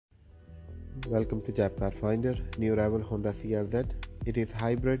Welcome to JAP Car Finder, new arrival Honda CRZ. It is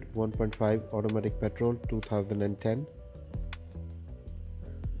hybrid 1.5 automatic petrol 2010.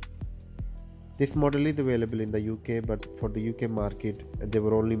 This model is available in the UK, but for the UK market they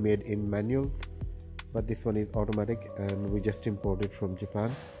were only made in manuals, but this one is automatic and we just imported from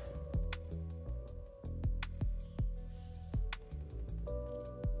Japan.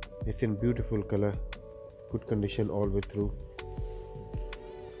 It's in beautiful color, good condition all the way through,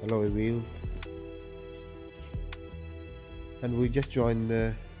 alloy wheels, and we just joined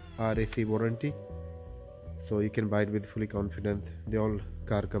RAC warranty, so you can buy it with fully confidence. The all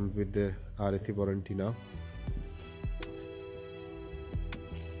car comes with the RAC warranty now.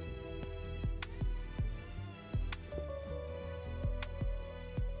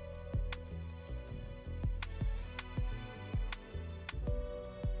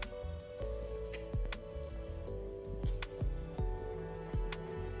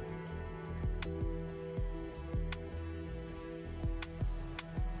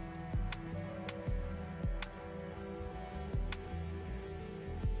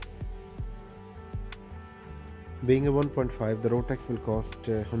 Being a 1.5, the road tax will cost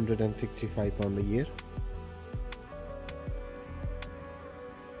 £165 a year.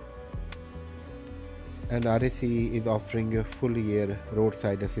 And RAC is offering a full year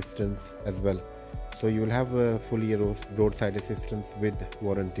roadside assistance as well. So you will have a full year roadside assistance with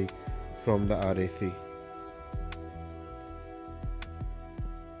warranty from the RAC.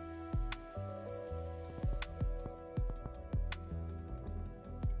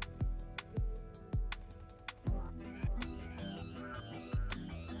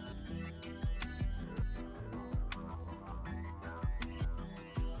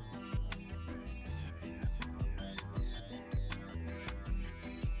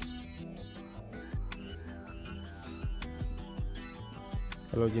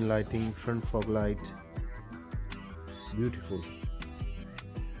 Halogen lighting, front fog light, beautiful.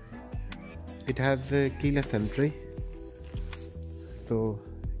 It has a keyless entry, so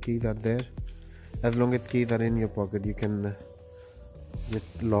keys are there. As long as keys are in your pocket, you can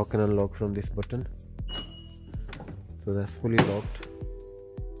just lock and unlock from this button. So that's fully locked.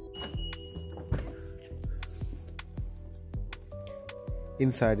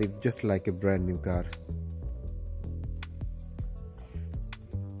 Inside is just like a brand new car.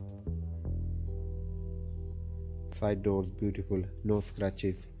 Side doors beautiful, no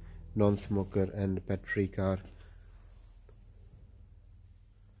scratches, non-smoker and pet-free car.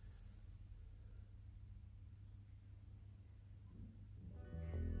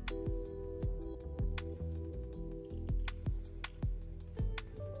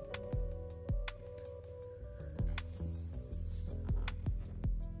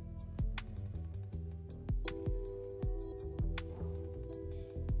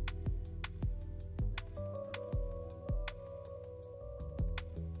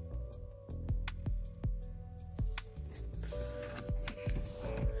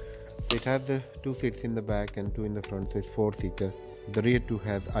 It has the 2 seats in the back and 2 in the front, so it's 4-seater. The rear 2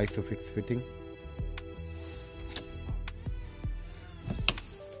 has ISOFIX fitting.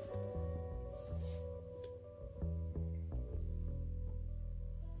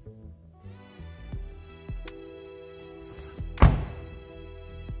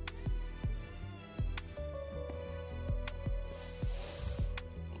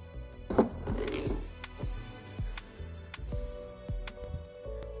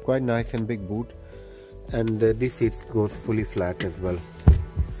 Quite nice and big boot, and this seat goes fully flat as well,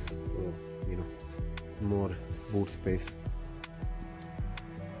 so more boot space.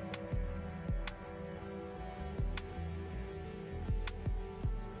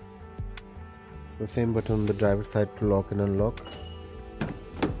 So same button on the driver's side to lock and unlock.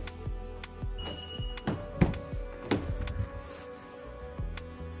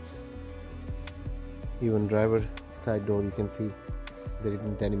 Even driver side door, you can see there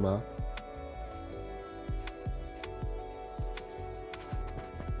isn't any mark.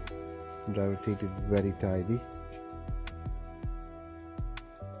 Driver seat is very tidy.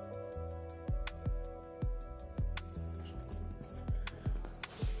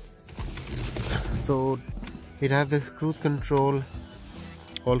 So it has the cruise control,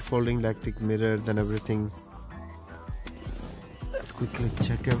 all folding electric mirrors and everything. Let's quickly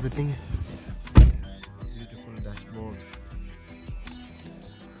check everything. Beautiful dashboard.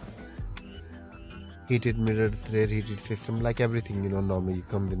 Heated mirrors, rear heated system, like everything normally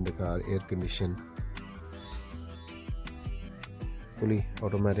comes in the car. Air condition, fully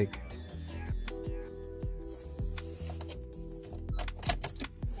automatic.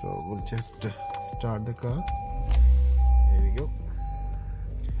 So we'll just start the car. There we go.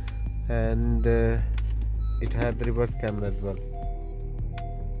 and it has the reverse camera as well.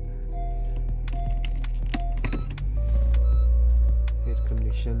 Air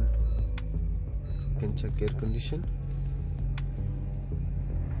condition, you can check air condition.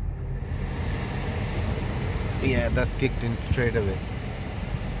 Yeah, that's kicked in straight away.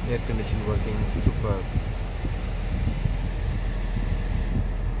 Air condition working superb.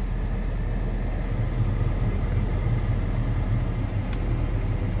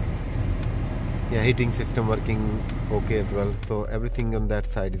 Yeah, heating system working okay as well, so everything on that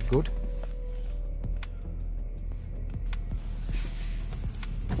side is good.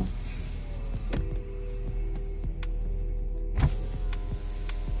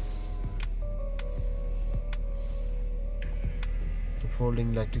 So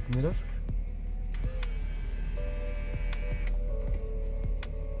folding electric mirror.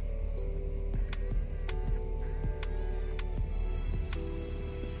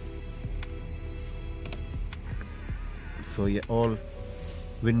 So yeah, all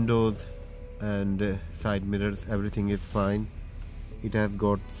windows and side mirrors, everything is fine. It has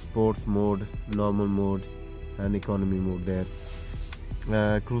got sports mode, normal mode and economy mode there.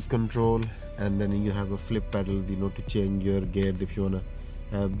 Cruise control, and then you have a flip pedal, you know, to change your gears if you wanna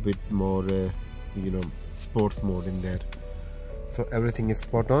have a bit more sports mode in there. So everything is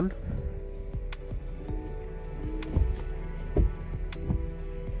spot on.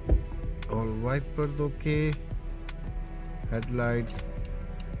 All wipers okay. Headlights,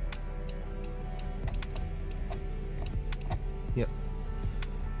 yeah,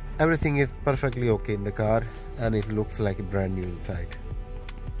 everything is perfectly okay in the car, and it looks like a brand new inside.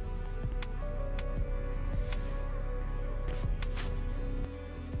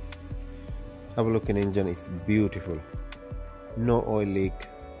 Have a look in engine, it's beautiful. No oil leak,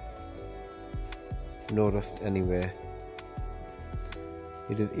 no rust anywhere.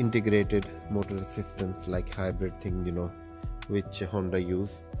 It is integrated motor assistance like hybrid thing, you know, which Honda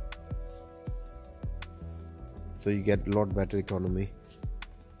use, so you get a lot better economy.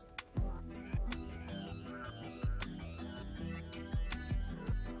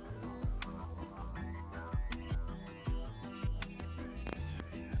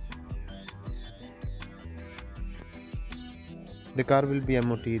 The car will be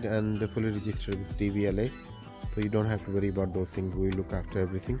MOT'd and fully registered with DVLA, so you don't have to worry about those things. We look after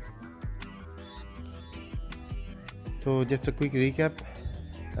everything. So just a quick recap,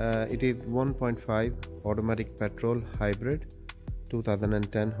 it is 1.5 automatic petrol hybrid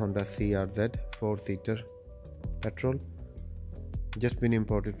 2010 Honda CRZ 4-seater petrol, just been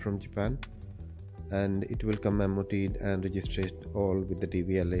imported from Japan, and it will come MOT'd and registered all with the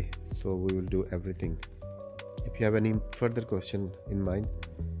DVLA, so we will do everything. If you have any further question in mind,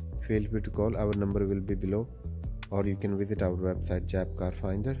 feel free to call. Our number will be below, or you can visit our website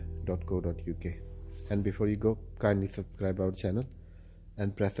japcarfinder.co.uk. And before you go, kindly subscribe our channel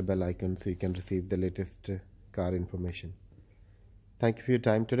and press the bell icon so you can receive the latest car information. Thank you for your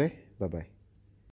time today. Bye bye.